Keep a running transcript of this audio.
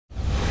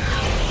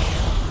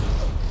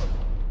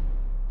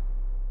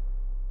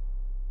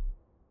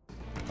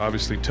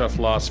Obviously tough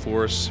loss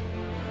for us.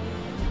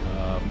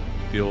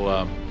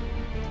 Feel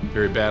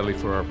very badly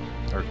for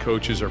our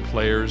coaches, our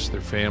players,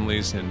 their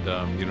families, and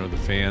you know, the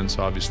fans.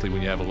 Obviously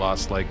when you have a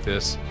loss like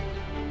this,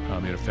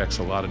 it affects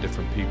a lot of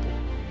different people.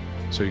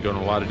 So you go in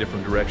a lot of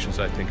different directions,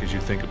 I think, as you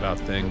think about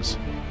things,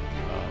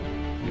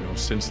 you know,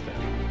 since then.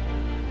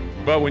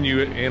 But when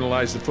you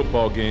analyze the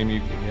football game, you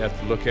have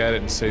to look at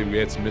it and say we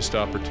had some missed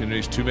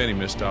opportunities, too many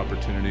missed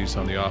opportunities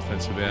on the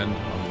offensive end,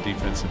 on the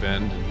defensive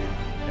end,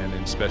 and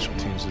in special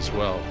teams as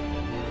well.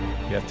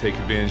 You have to take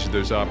advantage of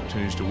those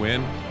opportunities to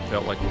win.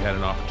 Felt like we had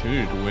an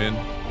opportunity to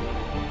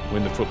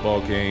win the football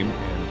game,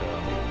 and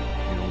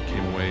you know, we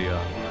came away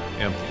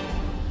empty.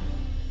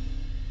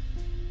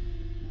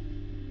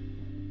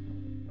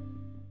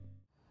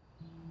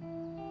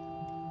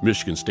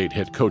 Michigan State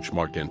head coach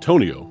Mark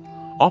Dantonio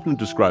often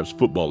describes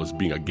football as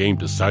being a game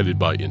decided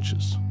by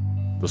inches.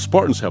 The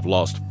Spartans have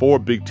lost 4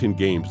 Big Ten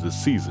games this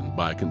season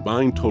by a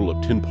combined total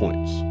of 10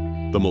 points.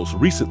 The most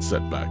recent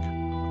setback,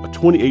 a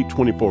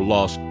 28-24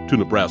 loss to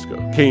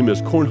Nebraska, came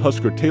as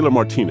Cornhusker Taylor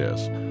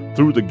Martinez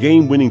threw the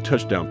game-winning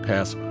touchdown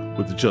pass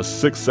with just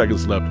 6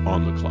 seconds left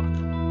on the clock.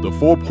 The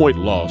 4-point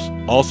loss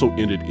also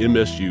ended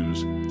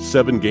MSU's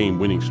 7-game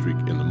winning streak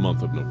in the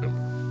month of November.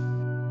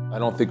 I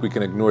don't think we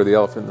can ignore the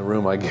elephant in the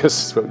room, I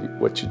guess is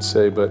what you'd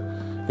say, but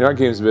you know, our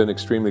game's been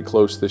extremely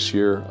close this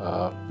year.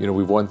 You know,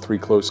 we've won 3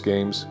 close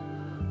games,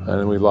 and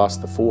then we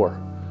lost the 4.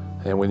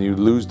 And when you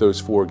lose those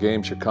 4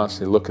 games, you're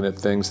constantly looking at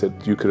things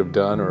that you could have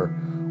done or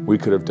we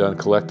could have done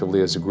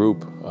collectively as a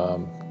group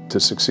to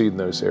succeed in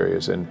those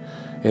areas. And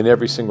in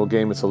every single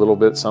game, it's a little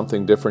bit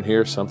something different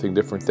here, something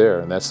different there,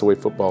 and that's the way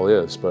football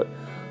is. But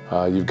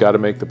you've got to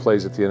make the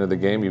plays at the end of the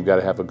game. You've got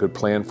to have a good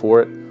plan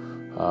for it.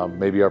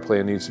 Maybe our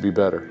plan needs to be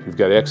better. You've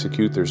got to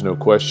execute, there's no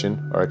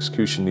question. Our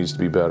execution needs to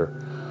be better.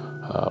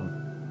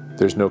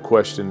 There's no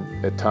question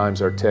at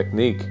times our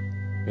technique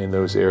in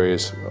those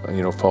areas,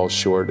 you know, falls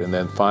short. And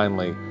then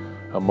finally,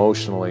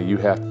 emotionally, you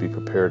have to be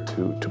prepared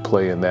to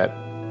play in that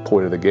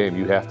point of the game.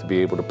 You have to be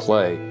able to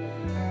play,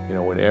 you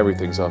know, when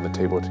everything's on the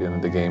table at the end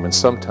of the game. And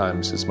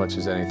sometimes, as much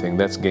as anything,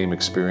 that's game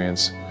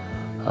experience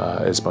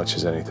as much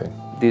as anything.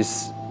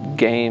 These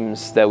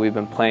games that we've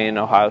been playing,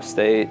 Ohio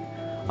State,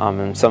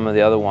 and some of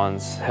the other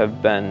ones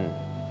have been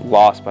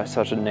lost by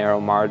such a narrow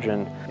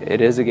margin.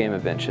 It is a game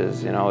of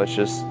inches, you know, it's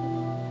just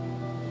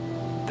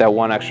that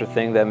one extra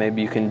thing that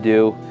maybe you can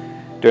do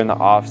during the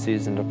off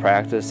season to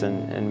practice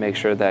and make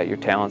sure that your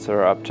talents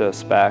are up to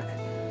spec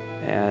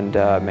and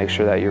make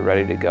sure that you're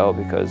ready to go,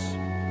 because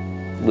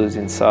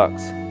losing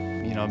sucks.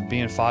 You know,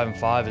 being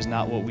 5-5 is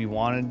not what we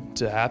wanted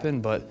to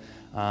happen, but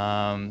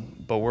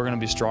we're going to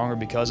be stronger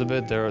because of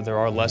it. There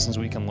are lessons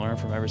we can learn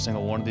from every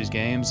single one of these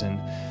games, and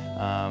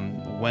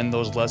when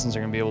those lessons are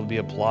going to be able to be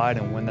applied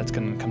and when that's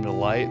going to come to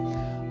light,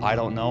 I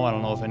don't know. I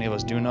don't know if any of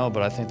us do know,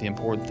 but I think the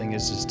important thing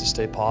is to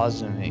stay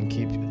positive and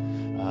keep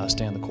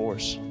staying the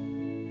course.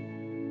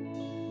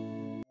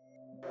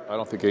 I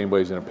don't think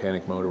anybody's in a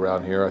panic mode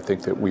around here. I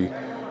think that we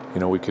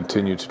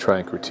continue to try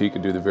and critique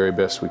and do the very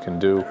best we can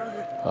do.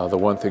 The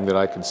one thing that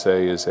I can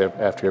say is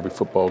after every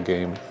football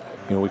game,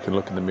 you know, we can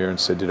look in the mirror and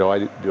say, do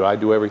I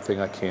do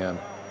everything I can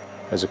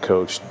as a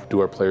coach?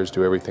 Do our players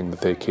do everything that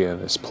they can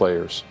as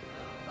players?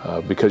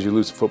 Because you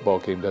lose a football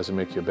game doesn't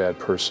make you a bad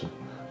person.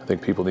 I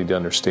think people need to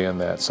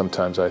understand that.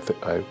 Sometimes I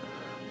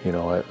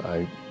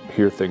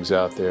hear things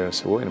out there and I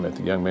say, wait a minute,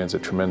 the young man's a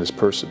tremendous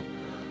person.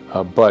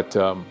 But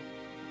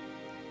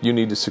you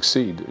need to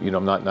succeed. You know,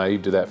 I'm not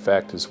naive to that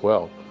fact as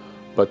well.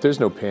 But there's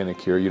no panic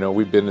here. You know,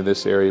 we've been in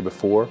this area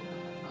before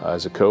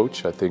as a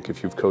coach. I think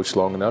if you've coached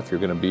long enough, you're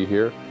going to be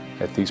here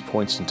at these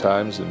points in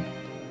times. And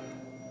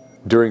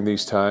during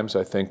these times,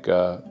 I think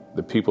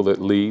the people that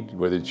lead,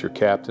 whether it's your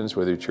captains,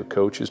 whether it's your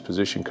coaches,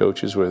 position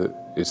coaches, whether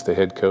it's the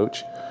head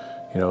coach,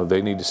 you know,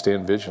 they need to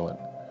stand vigilant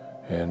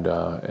and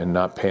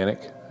not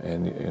panic.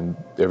 And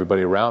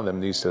everybody around them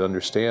needs to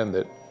understand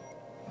that,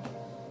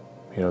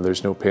 you know,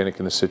 there's no panic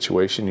in the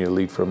situation. You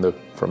lead from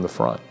the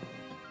front.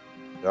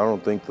 I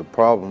don't think the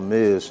problem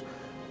is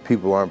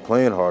people aren't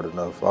playing hard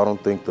enough. I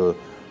don't think the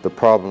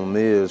problem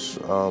is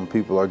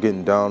people are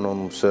getting down on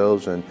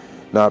themselves and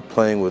not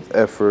playing with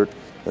effort,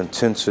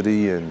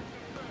 intensity, and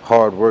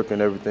hard work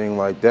and everything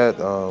like that.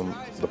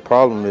 The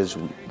problem is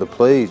the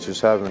plays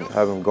just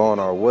haven't gone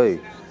our way.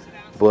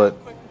 But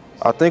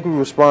I think we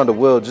responded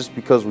well just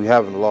because we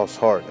haven't lost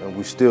heart and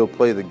we still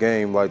play the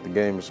game like the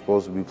game is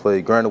supposed to be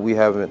played. Granted, we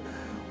haven't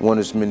won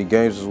as many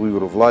games as we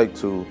would have liked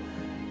to,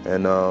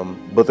 and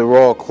but they were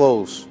all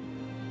close,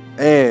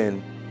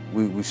 and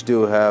we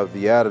still have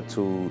the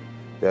attitude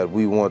that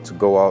we want to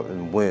go out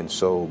and win.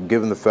 So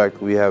given the fact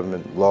that we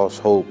haven't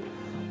lost hope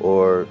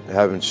or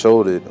haven't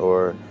showed it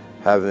or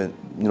haven't,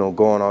 you know,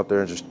 gone out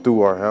there and just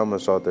threw our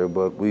helmets out there,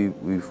 but we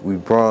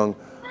brung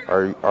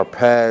our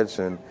pads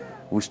and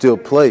we still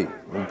play.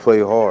 We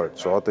play hard.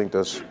 So I think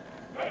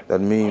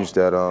that means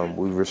that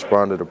we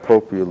responded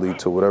appropriately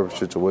to whatever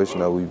situation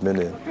that we've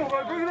been in.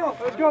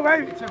 Let's go,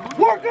 baby.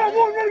 Work on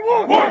one, ready,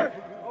 work!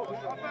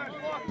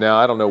 Now,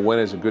 I don't know when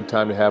is a good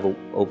time to have an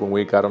open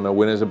week. I don't know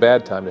when is a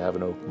bad time to have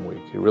an open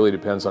week. It really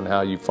depends on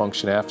how you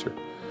function after.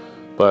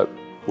 But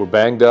we're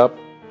banged up.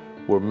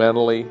 We're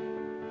mentally,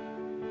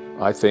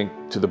 I think,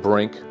 to the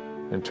brink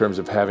in terms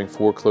of having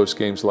 4 close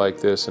games like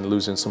this and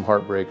losing some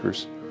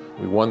heartbreakers.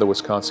 We won the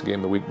Wisconsin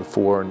game the week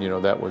before, and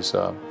that was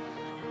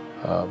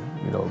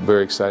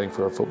very exciting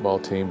for our football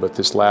team. But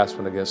this last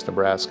one against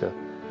Nebraska,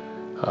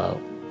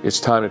 it's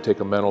time to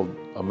take a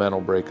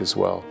mental break as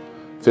well.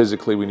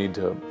 Physically, we need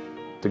to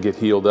get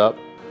healed up.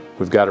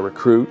 We've got to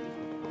recruit.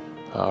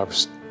 Our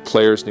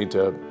players need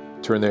to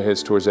turn their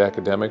heads towards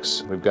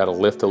academics. We've got to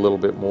lift a little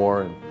bit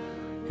more and,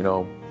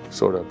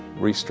 sort of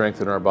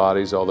re-strengthen our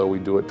bodies. Although we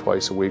do it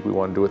twice a week, we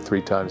want to do it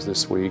 3 times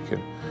this week,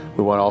 and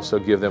we want to also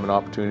give them an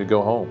opportunity to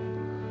go home.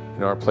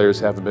 Our players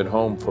haven't been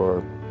home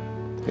for,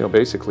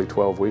 basically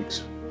 12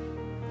 weeks.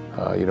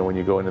 When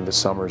you go into the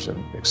summers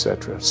and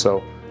etc.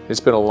 So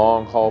it's been a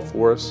long haul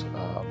for us,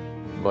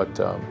 but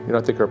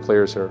I think our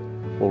players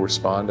will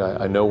respond.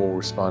 I know we'll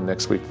respond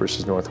next week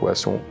versus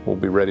Northwest. We'll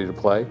be ready to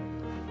play.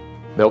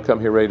 They'll come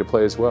here ready to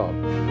play as well.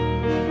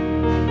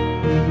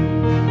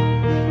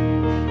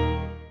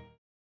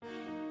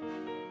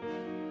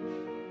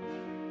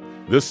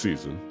 This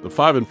season, the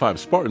 5-5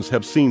 Spartans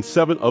have seen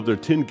 7 of their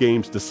 10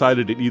 games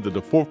decided in either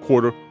the fourth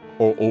quarter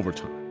or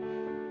overtime.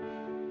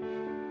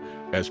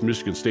 As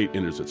Michigan State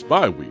enters its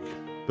bye week,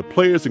 the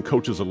players and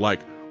coaches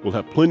alike will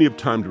have plenty of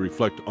time to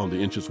reflect on the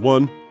inches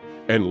won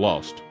and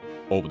lost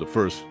over the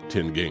first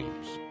 10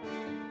 games.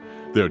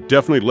 There are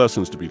definitely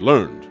lessons to be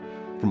learned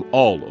from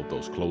all of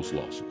those close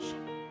losses.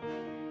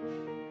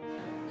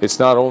 It's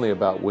not only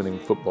about winning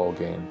football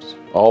games.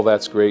 All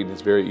that's great, and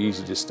it's very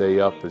easy to stay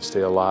up and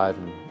stay alive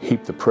and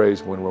heap the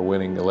praise when we're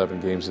winning 11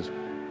 games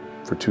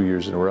for 2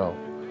 years in a row.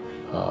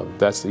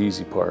 That's the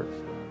easy part.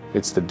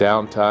 It's the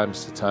down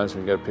times, the times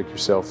when you got to pick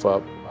yourself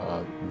up.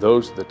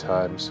 Those are the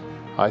times,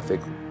 I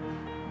think,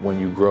 when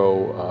you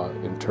grow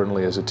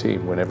internally as a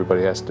team, when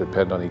everybody has to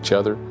depend on each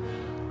other.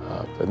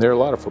 And there are a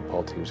lot of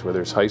football teams, whether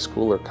it's high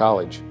school or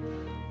college,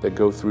 that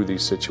go through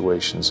these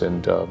situations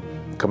and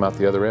come out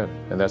the other end.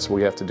 And that's what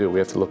we have to do. We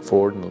have to look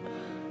forward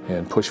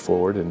and push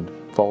forward and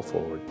fall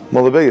forward.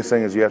 Well, the biggest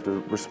thing is you have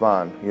to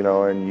respond,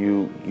 and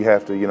you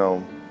have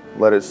to,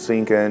 let it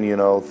sink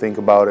in, think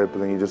about it, but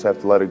then you just have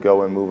to let it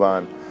go and move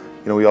on.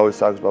 We always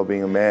talk about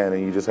being a man,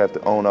 and you just have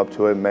to own up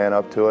to it, man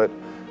up to it,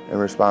 and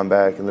respond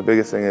back. And the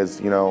biggest thing is,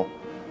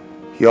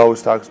 he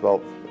always talks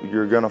about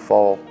you're going to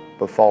fall,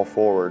 but fall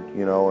forward,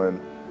 and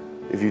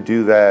if you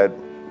do that,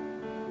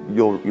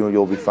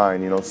 you'll be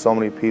fine. So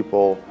many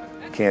people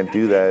can't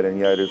do that, and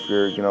yet if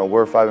you're,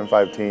 we're a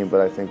 5-5 team, but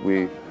I think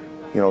we,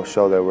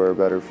 show that we're a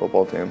better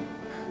football team.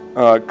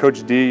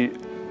 Coach D,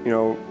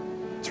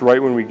 it's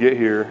right when we get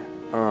here,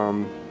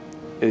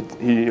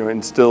 he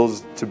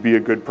instills to be a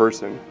good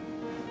person,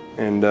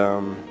 and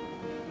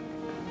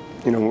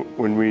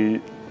when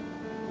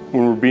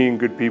we're being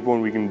good people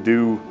and we can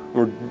do,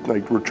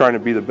 we're trying to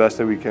be the best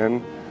that we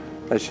can.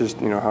 That's just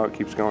how it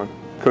keeps going.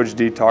 Coach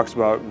D talks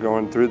about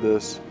going through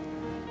this.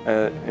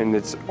 And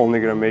it's only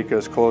going to make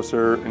us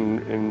closer,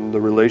 and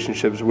the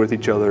relationships with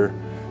each other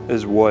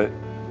is what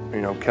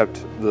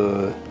kept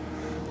the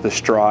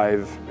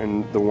strive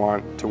and the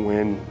want to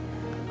win,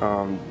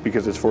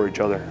 because it's for each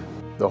other.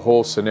 The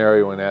whole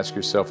scenario, and ask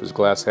yourself, is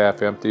glass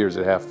half empty or is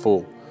it half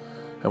full?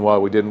 And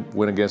while we didn't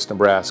win against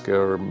Nebraska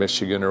or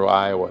Michigan or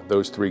Iowa,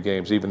 those 3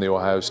 games, even the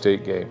Ohio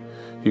State game,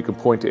 you can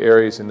point to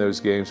areas in those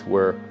games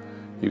where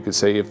you could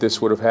say, if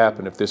this would have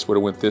happened, if this would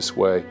have went this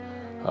way,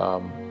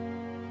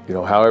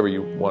 however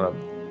you want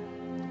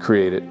to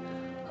create it,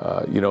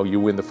 you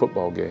win the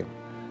football game.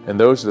 And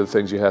those are the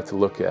things you have to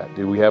look at.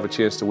 Do we have a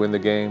chance to win the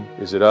game?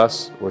 Is it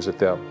us or is it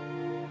them?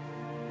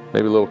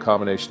 Maybe a little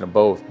combination of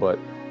both, but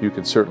you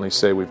can certainly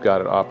say we've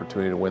got an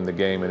opportunity to win the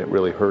game, and it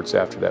really hurts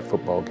after that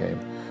football game.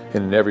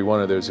 And in every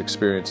one of those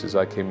experiences,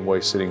 I came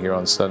away sitting here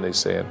on Sunday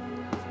saying,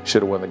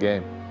 should have won the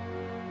game.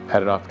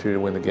 Had an opportunity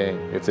to win the game.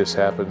 If this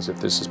happens, if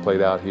this is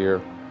played out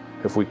here,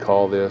 if we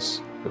call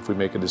this, if we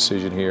make a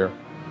decision here.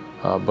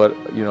 But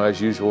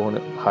as usual,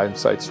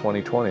 hindsight's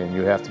 20/20, and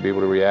you have to be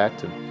able to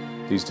react.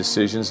 And these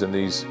decisions and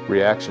these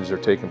reactions are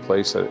taking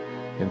place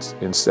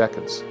in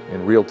seconds,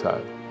 in real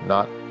time,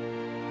 not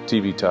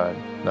TV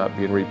time, not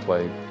being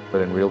replayed,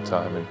 but in real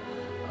time. And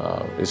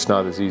it's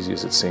not as easy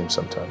as it seems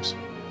sometimes.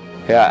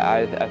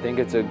 Yeah, I think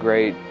it's a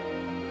great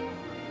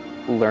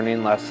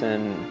learning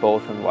lesson,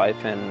 both in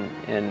life and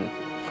in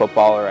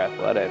football or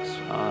athletics.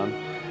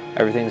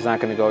 Everything's not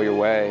going to go your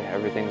way.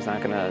 Everything's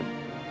not going to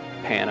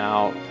pan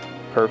out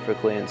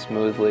perfectly and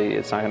smoothly.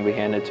 It's not going to be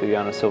handed to you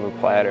on a silver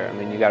platter. I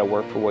mean, you got to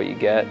work for what you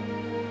get,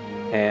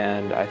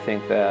 and I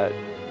think that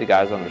the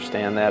guys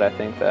understand that. I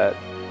think that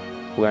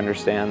we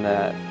understand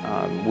that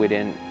we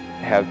didn't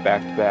have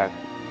back-to-back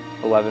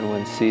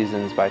 11-win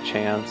seasons by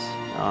chance,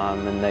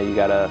 and that you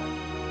got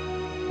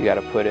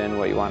to put in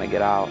what you want to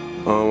get out.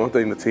 I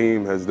think the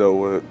team has dealt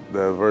with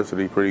the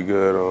adversity pretty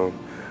good.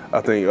 I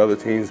think other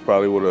teams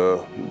probably would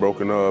have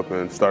broken up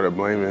and started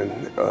blaming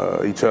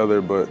each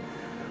other, but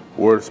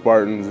we're the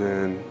Spartans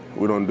and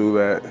we don't do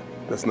that.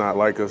 That's not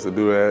like us to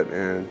do that,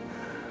 and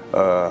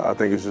I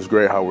think it's just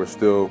great how we're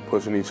still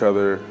pushing each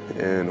other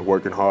and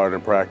working hard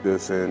in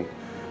practice, and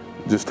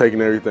just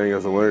taking everything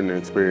as a learning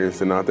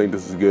experience, and I think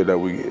this is good that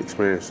we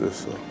experienced this.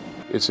 So.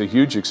 It's a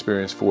huge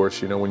experience for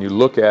us. You know, when you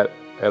look at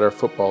our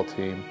football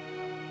team,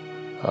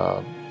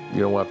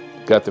 you know,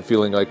 I've got the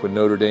feeling like when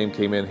Notre Dame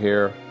came in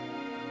here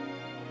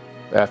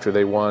after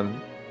they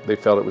won, they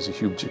felt it was a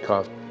huge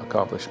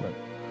accomplishment.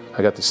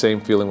 I got the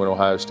same feeling when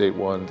Ohio State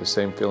won, the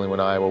same feeling when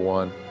Iowa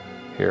won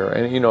here.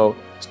 And, you know,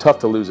 it's tough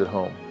to lose at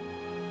home.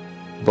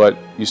 But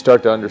you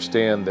start to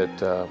understand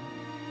that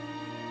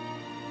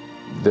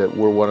that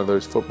we're one of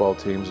those football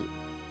teams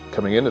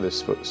coming into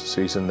this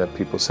season that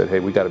people said, hey,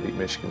 we got to beat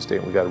Michigan State,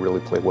 and we got to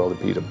really play well to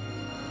beat them.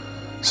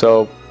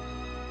 So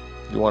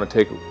you want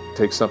to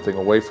take something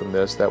away from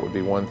this, that would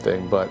be one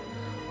thing, but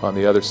on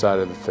the other side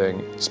of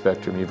the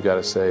spectrum, you've got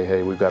to say,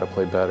 hey, we've got to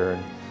play better,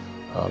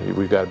 and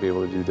we've got to be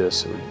able to do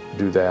this or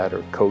do that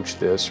or coach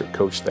this or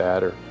coach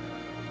that or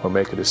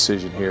make a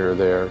decision here or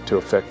there to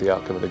affect the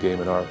outcome of the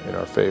game in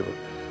our favor.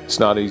 It's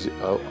not easy.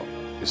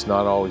 It's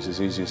not always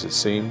as easy as it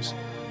seems.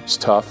 It's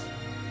tough,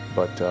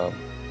 but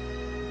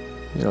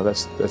you know,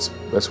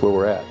 that's where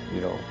we're at.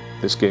 You know,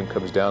 this game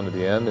comes down to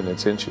the end, and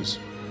it's inches.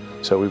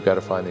 So we've got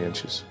to find the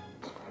inches.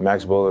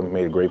 Max Bullen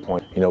made a great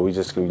point. You know, we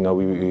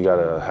got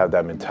to have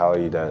that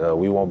mentality that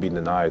we won't be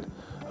denied.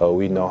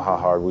 We know how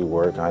hard we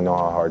work. I know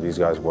how hard these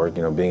guys work.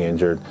 You know, being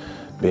injured,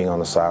 being on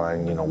the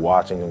sideline, you know,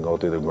 watching them go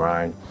through the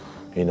grind,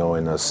 you know,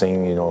 and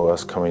seeing, you know,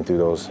 us coming through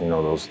those, you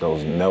know,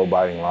 those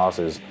nail-biting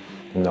losses.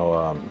 You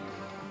know,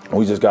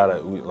 we just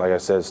gotta, like I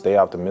said, stay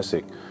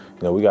optimistic.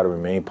 You know, we gotta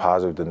remain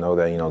positive to know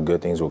that, you know,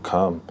 good things will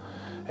come.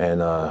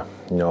 And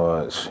you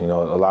know,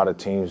 a lot of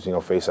teams, you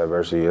know, face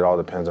adversity. It all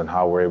depends on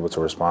how we're able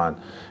to respond.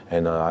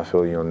 And I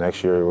feel, you know,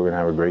 next year we're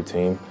gonna have a great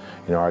team.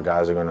 You know, our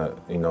guys are gonna,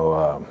 you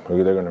know,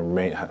 they're gonna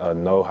remain,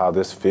 know how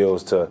this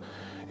feels to,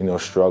 you know,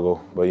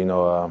 struggle. But you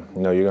know,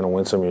 you're gonna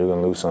win some, you're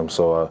gonna lose some.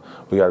 So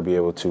we gotta be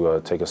able to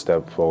take a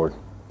step forward.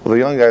 Well, the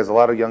young guys, a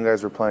lot of young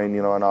guys are playing,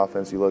 you know, on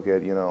offense. You look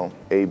at, you know,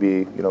 AB,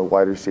 you know,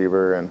 wide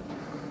receiver, and,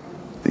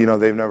 you know,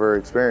 they've never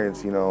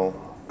experienced, you know,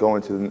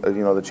 going to,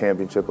 you know, the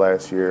championship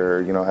last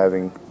year, you know,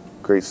 having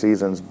great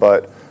seasons,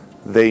 but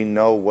they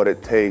know what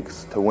it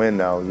takes to win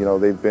now. You know,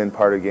 they've been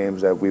part of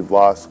games that we've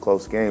lost,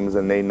 close games,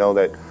 and they know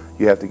that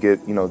you have to get,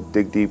 you know,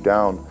 dig deep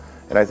down.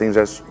 And I think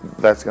that's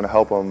going to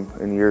help them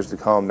in years to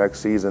come, next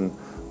season,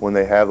 when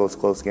they have those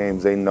close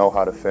games. They know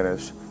how to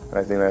finish, and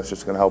I think that's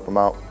just going to help them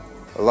out.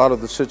 A lot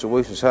of the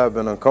situations have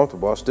been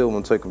uncomfortable. I still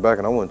wouldn't take them back,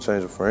 and I wouldn't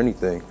change it for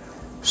anything.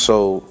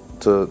 So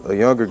to a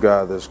younger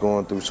guy that's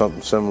going through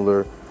something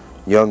similar,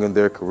 young in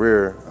their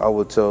career, I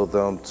would tell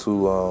them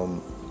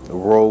to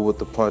roll with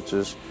the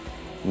punches,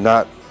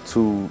 not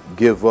to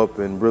give up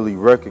and really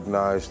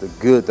recognize the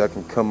good that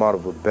can come out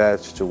of a bad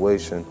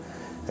situation.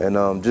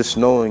 And just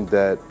knowing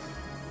that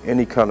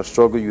any kind of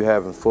struggle you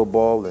have in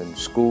football and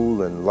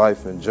school and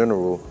life in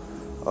general,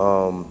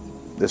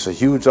 it's a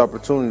huge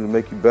opportunity to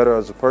make you better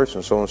as a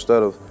person. So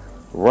instead of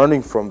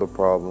running from the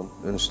problem,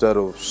 instead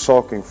of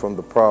sulking from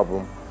the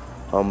problem,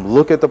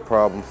 look at the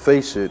problem,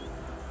 face it,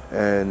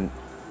 and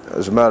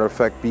as a matter of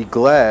fact, be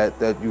glad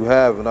that you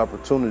have an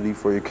opportunity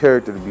for your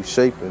character to be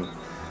shapen,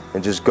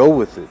 and just go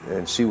with it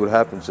and see what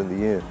happens in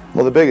the end.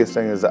 Well, the biggest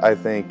thing is, I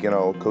think, you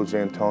know, Coach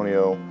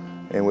Dantonio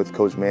and with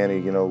Coach Manny,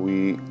 you know,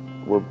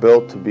 we're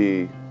built to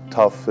be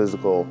tough,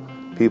 physical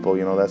people.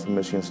 You know, that's what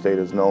Michigan State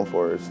is known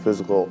for, is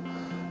physical.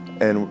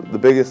 And the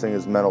biggest thing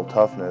is mental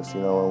toughness,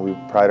 you know, and we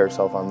pride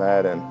ourselves on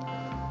that. And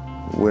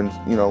when,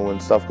 you know, when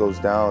stuff goes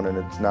down and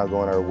it's not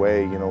going our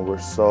way, you know, we're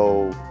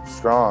so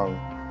strong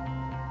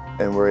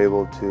and we're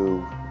able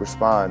to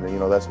respond. And, you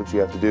know, that's what you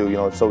have to do. You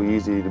know, it's so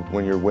easy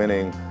when you're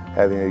winning,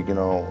 having, you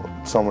know,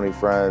 so many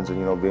friends and,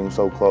 you know, being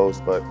so close,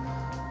 but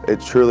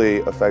it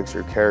truly affects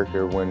your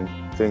character when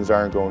things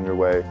aren't going your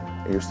way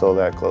and you're still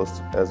that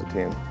close as a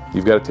team.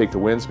 You've got to take the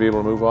wins to be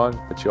able to move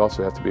on, but you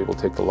also have to be able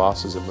to take the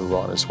losses and move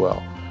on as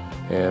well.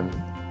 And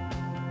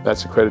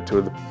that's a credit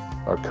to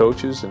our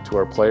coaches and to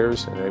our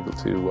players, and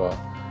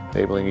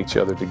enabling each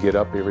other to get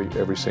up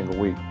every single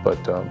week.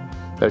 But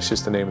that's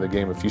just the name of the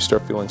game. If you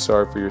start feeling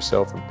sorry for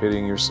yourself and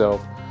pitying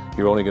yourself,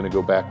 you're only going to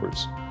go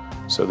backwards.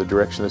 So the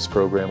direction of this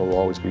program will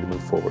always be to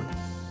move forward.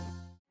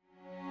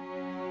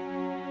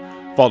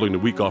 Following the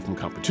week off from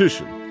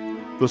competition,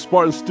 the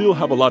Spartans still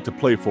have a lot to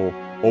play for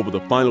over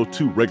the final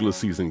 2 regular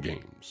season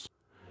games.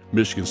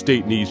 Michigan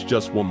State needs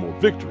just one more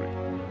victory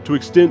to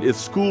extend its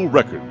school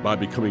record by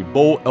becoming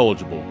bowl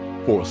eligible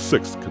for a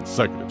 6th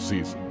consecutive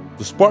season.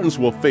 The Spartans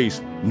will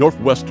face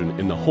Northwestern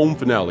in the home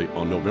finale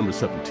on November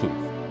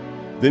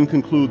 17th, then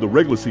conclude the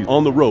regular season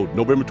on the road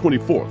November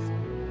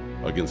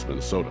 24th against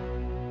Minnesota.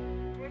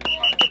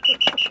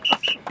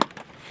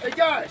 Hey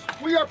guys,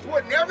 we are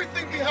putting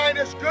everything behind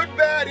us, good,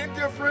 bad,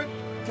 indifferent,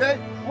 okay?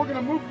 We're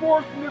gonna move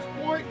forward from this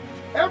point.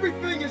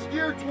 Everything is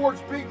geared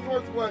towards beating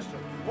Northwestern.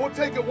 We'll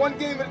take it one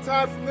game at a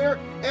time from there,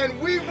 and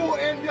we will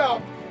end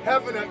up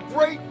having a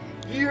great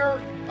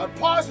year, a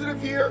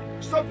positive year,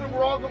 something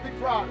we're all gonna be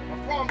proud of.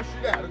 I promise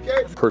you that,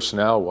 okay?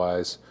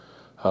 Personnel-wise,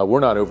 we're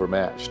not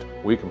overmatched.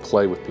 We can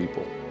play with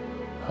people.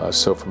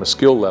 So from a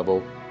skill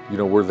level, you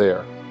know, we're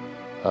there.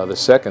 The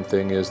second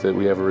thing is that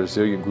we have a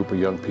resilient group of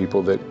young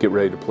people that get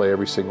ready to play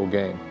every single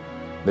game.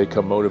 They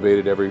come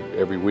motivated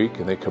every week,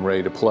 and they come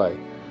ready to play.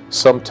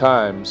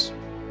 Sometimes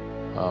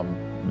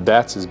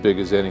that's as big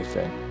as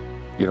anything.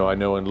 You know, I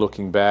know in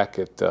looking back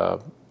at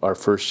our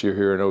first year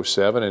here in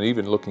 '07, and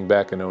even looking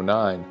back in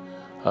 '09,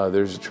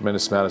 there's a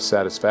tremendous amount of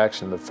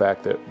satisfaction in the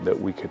fact that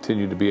we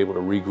continue to be able to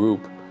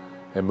regroup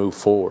and move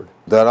forward.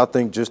 That I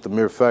think just the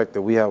mere fact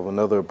that we have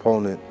another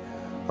opponent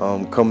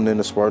coming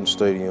into Spartan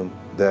Stadium,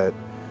 that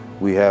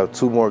we have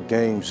 2 more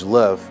games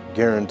left,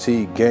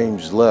 guaranteed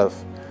games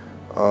left,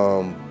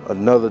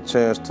 another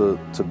chance to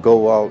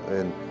go out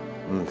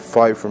and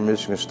fight for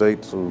Michigan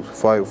State, to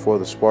fight for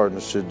the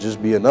Spartans should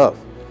just be enough.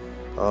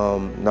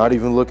 Not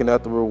even looking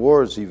at the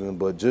rewards even,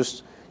 but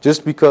just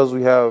because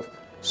we have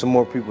some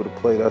more people to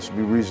play, that should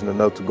be reason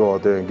enough to go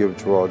out there and give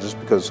it your all, just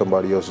because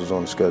somebody else is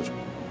on the schedule.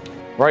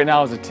 Right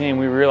now as a team,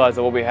 we realize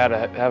that what we have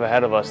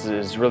ahead of us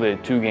is really a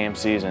 2-game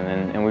season,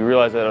 and we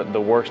realize that the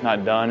work's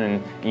not done,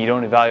 and you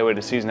don't evaluate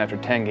a season after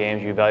 10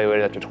 games, you evaluate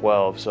it after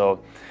 12. So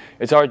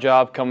it's our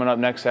job coming up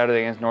next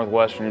Saturday against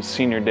Northwestern. It's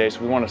senior day,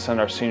 so we want to send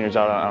our seniors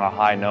out on a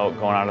high note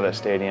going out of that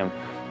stadium.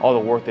 All the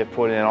work they've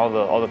put in,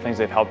 all the things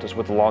they've helped us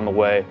with along the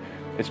way.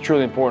 It's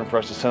truly important for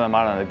us to send them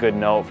out on a good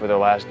note for their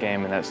last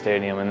game in that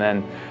stadium. And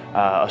then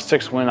a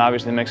 6th win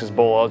obviously makes us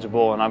bowl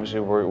eligible, and obviously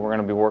we're going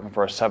to be working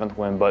for a 7th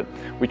win. But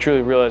we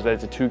truly realize that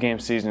it's a 2-game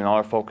season, and all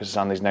our focus is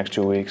on these next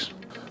 2 weeks.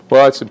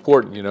 Well, it's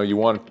important. You know, you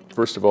want,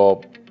 first of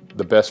all,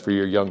 the best for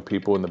your young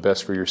people and the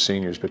best for your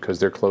seniors, because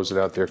they're closing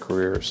out their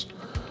careers.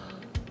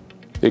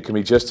 It can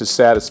be just as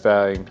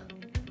satisfying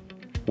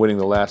winning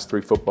the last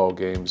 3 football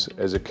games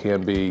as it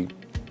can be,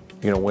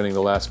 you know, winning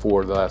the last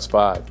 4 or the last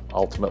 5.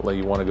 Ultimately,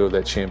 you want to go to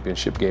that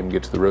championship game and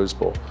get to the Rose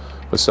Bowl.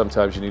 But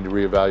sometimes you need to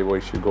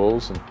reevaluate your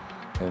goals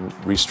and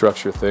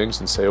restructure things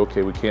and say,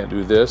 okay, we can't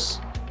do this.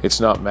 It's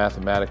not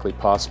mathematically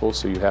possible,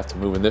 so you have to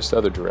move in this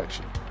other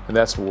direction. And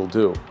that's what we'll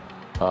do.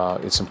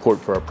 It's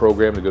important for our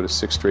program to go to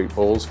 6 straight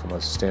bowls from a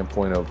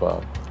standpoint of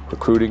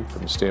recruiting,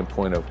 from the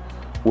standpoint of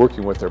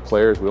working with their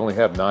players. We only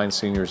have 9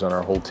 seniors on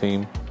our whole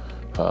team.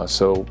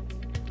 So,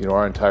 you know,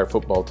 our entire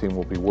football team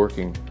will be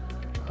working,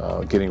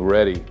 getting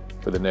ready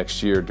for the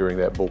next year during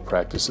that bowl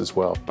practice as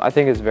well. I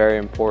think it's very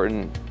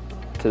important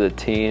to the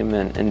team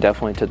and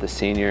definitely to the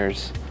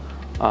seniors.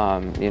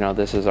 You know,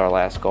 this is our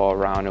last go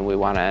around, and we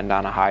want to end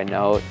on a high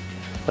note.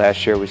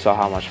 Last year we saw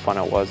how much fun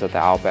it was at the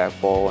Outback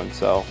Bowl, and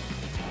so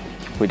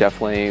we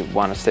definitely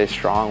want to stay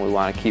strong. We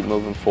want to keep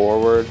moving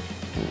forward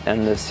and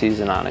end this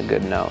season on a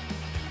good note.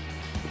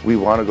 We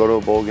want to go to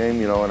a bowl game,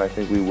 you know, and I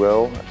think we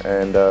will.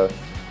 And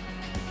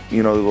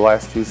you know, the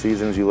last 2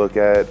 seasons, you look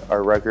at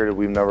our record,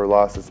 we've never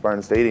lost at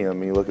Spartan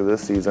Stadium. You look at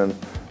this season,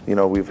 you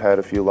know, we've had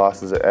a few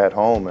losses at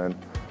home, and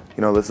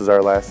you know, this is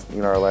our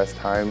last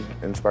time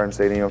in Spartan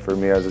Stadium for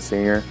me as a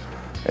senior.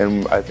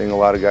 And I think a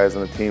lot of guys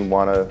on the team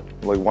want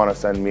to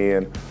send me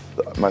and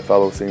my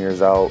fellow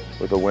seniors out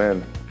with a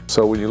win.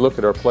 So when you look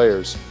at our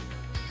players,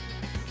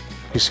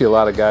 you see a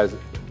lot of guys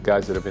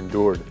that have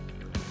endured.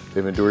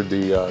 They've endured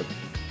the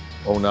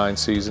 '09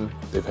 season.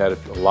 They've had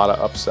a lot of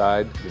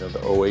upside, you know,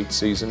 the '08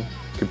 season.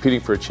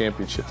 Competing for a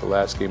championship the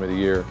last game of the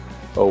year,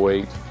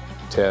 '08,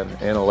 '10,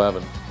 and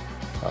 '11.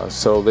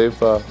 So they've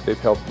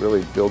helped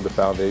really build the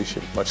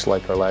foundation, much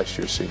like our last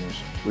year's seniors.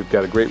 We've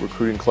got a great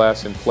recruiting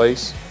class in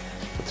place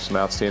with some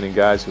outstanding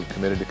guys who've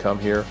committed to come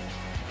here.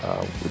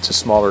 It's a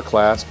smaller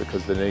class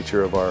because of the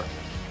nature of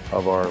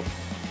our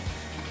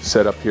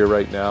setup here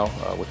right now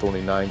with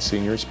only 9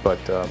 seniors, but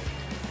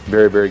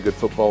very, very good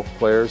football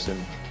players, and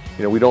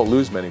you know, we don't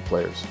lose many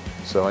players.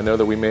 So I know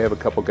that we may have a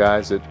couple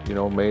guys that, you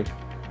know, may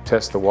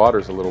test the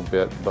waters a little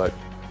bit, but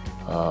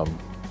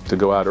to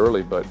go out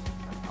early. But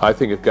I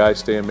think if guys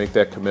stay and make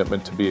that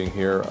commitment to being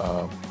here,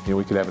 you know,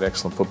 we can have an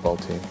excellent football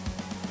team.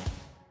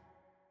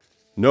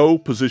 No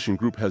position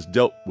group has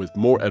dealt with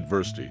more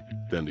adversity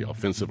than the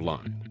offensive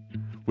line,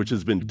 which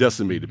has been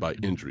decimated by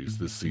injuries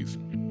this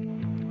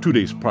season. 2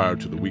 days prior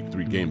to the Week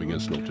 3 game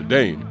against Notre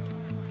Dame,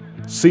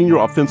 senior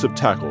offensive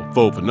tackle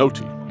Fo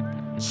Vanoti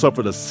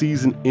suffered a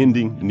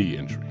season-ending knee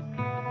injury.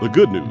 The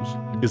good news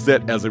is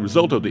that as a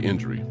result of the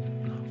injury,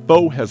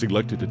 Fo has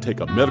elected to take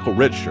a medical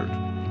red shirt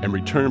and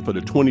return for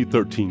the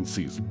 2013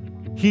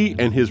 season. He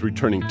and his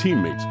returning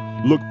teammates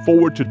look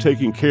forward to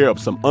taking care of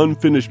some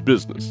unfinished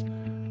business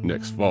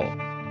next fall.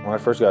 When I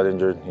first got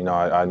injured, you know,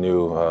 I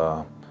knew,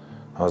 I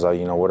was like,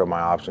 you know, what are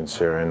my options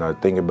here? And I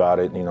think about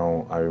it, you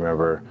know, I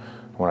remember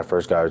when I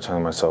first got here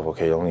telling myself,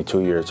 okay, only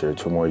 2 years here,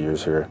 2 more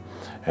years here.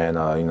 And,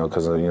 you know,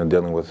 because, you know,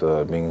 dealing with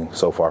being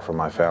so far from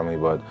my family.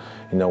 But,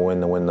 you know, when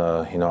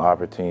the, you know,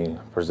 opportunity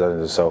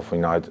presented itself, you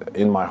know,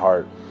 in my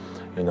heart,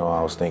 you know,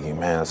 I was thinking,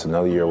 man, that's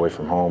another year away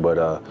from home. But,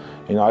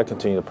 you know, I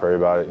continue to pray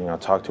about it. You know,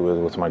 talk to it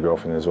with my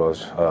girlfriend as well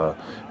as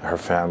her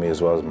family,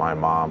 as well as my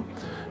mom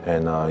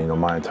and, you know,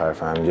 my entire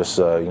family. Just,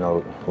 you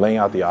know, laying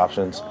out the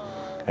options.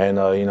 And,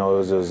 you know, it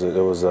was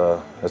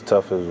as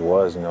tough as it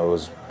was, you know, it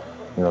was,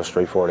 you know,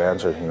 straightforward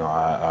answer. You know,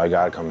 I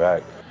got to come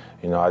back.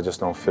 You know, I just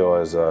don't feel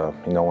as,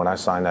 you know, when I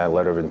signed that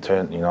letter of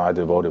intent, you know, I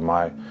devoted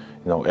my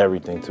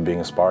everything to being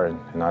a Spartan,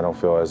 and I don't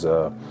feel as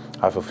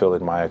I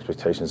fulfilled my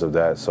expectations of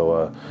that.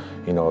 So,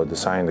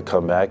 deciding to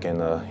come back and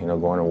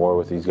going to war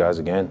with these guys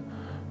again,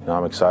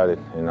 I'm excited,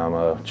 and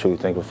I'm truly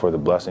thankful for the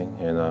blessing,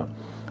 and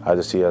I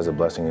just see it as a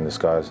blessing in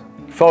disguise.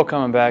 Fo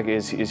coming back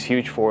is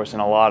huge for us in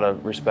a lot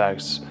of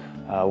respects.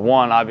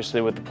 One,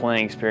 obviously, with the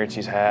playing experience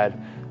he's had,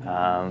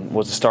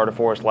 was a starter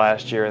for us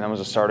last year, and then was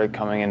a starter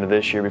coming into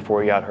this year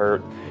before he got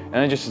hurt. And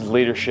then just his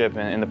leadership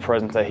and the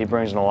presence that he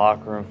brings in the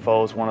locker room.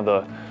 Fo is one of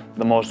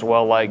the most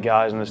well-liked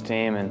guys in this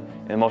team and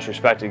the most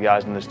respected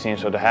guys in this team.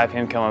 So to have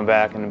him coming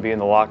back and to be in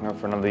the locker room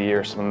for another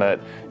year, something that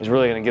is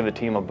really going to give the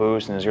team a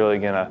boost and is really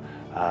going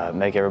to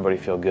make everybody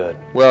feel good.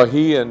 Well,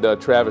 he and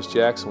Travis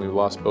Jackson, we've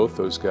lost both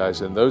those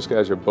guys, and those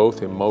guys are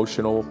both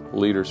emotional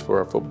leaders for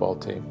our football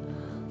team.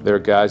 They're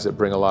guys that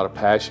bring a lot of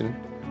passion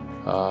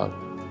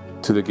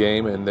to the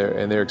game, and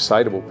they're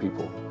excitable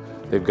people.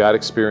 They've got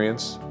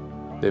experience.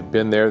 They've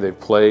been there. They've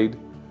played,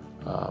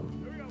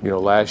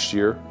 last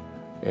year,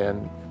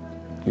 and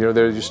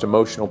they're just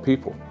emotional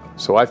people.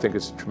 So I think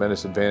it's a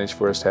tremendous advantage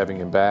for us having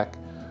him back.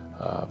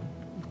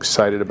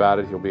 Excited about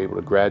it. He'll be able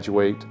to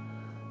graduate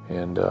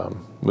and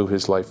move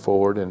his life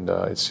forward, and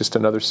it's just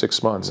another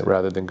 6 months.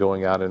 Rather than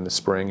going out in the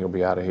spring, he'll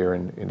be out of here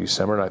in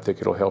December, and I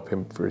think it'll help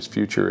him for his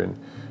future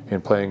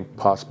in playing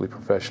possibly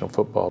professional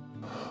football.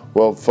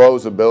 Well,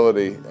 Fo's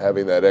ability,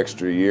 having that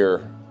extra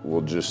year,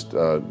 will just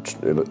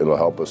it'll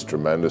help us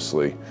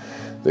tremendously.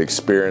 The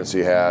experience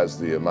he has,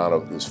 the amount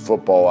of his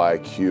football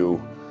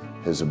IQ,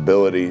 his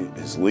ability,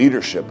 his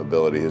leadership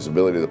ability, his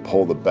ability to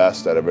pull the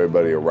best out of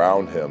everybody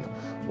around him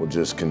will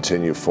just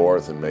continue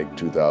forth and make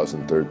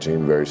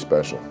 2013 very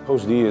special.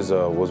 Coach D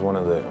was one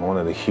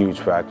of the huge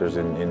factors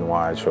in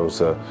why I chose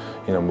to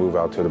move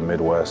out to the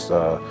Midwest.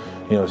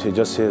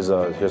 Just his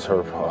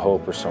whole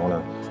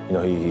persona.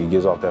 He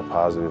gives off that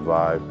positive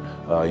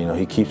vibe.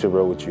 He keeps it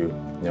real with you.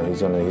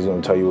 He's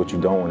gonna tell you what you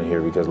don't want to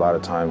hear, because a lot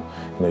of time,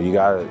 you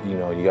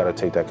gotta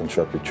take that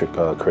constructive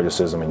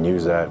criticism and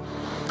use that.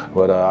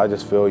 But I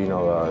just feel,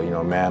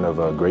 a man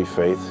of great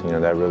faith.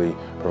 That really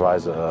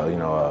provides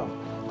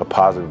a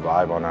positive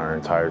vibe on our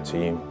entire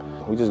team.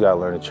 We just gotta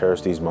learn to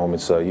cherish these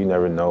moments. You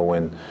never know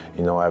when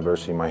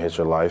adversity might hit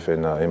your life,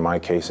 and in my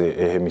case, it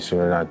hit me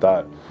sooner than I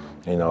thought.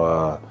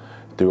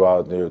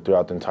 Throughout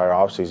the entire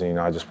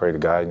offseason, I just pray to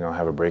God,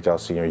 have a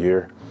breakout senior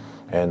year.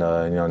 And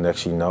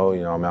next I'm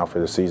out for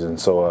the season.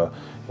 So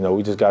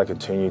we just got to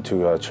continue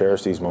to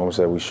cherish these moments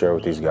that we share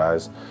with these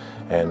guys.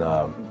 And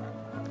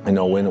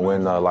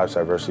when life's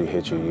adversity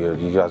hits you,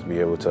 you got to be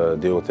able to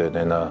deal with it.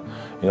 And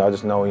I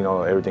just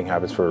know everything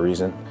happens for a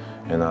reason.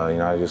 And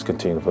I just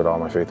continue to put all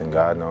my faith in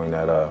God, knowing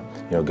that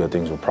good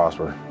things will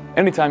prosper.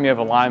 Anytime you have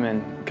a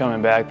lineman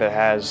coming back that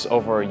has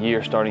over a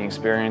year starting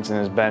experience and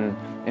has been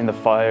in the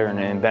fire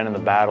and been in the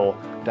battle,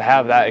 to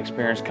have that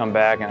experience come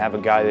back and have a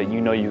guy that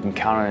you can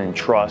count on and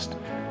trust,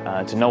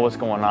 to know what's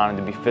going on and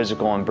to be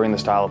physical and bring the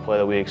style of play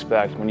that we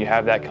expect. When you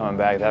have that coming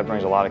back, that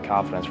brings a lot of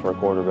confidence for a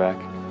quarterback.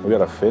 We got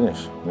to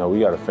finish. We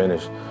got to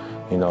finish.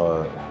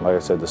 Like I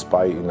said,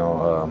 despite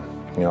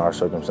our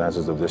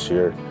circumstances of this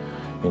year,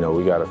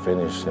 we got to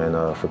finish.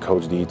 And for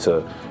Coach D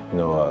to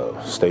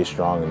stay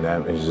strong in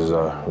that is just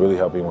really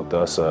helping with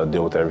us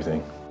deal with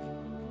everything.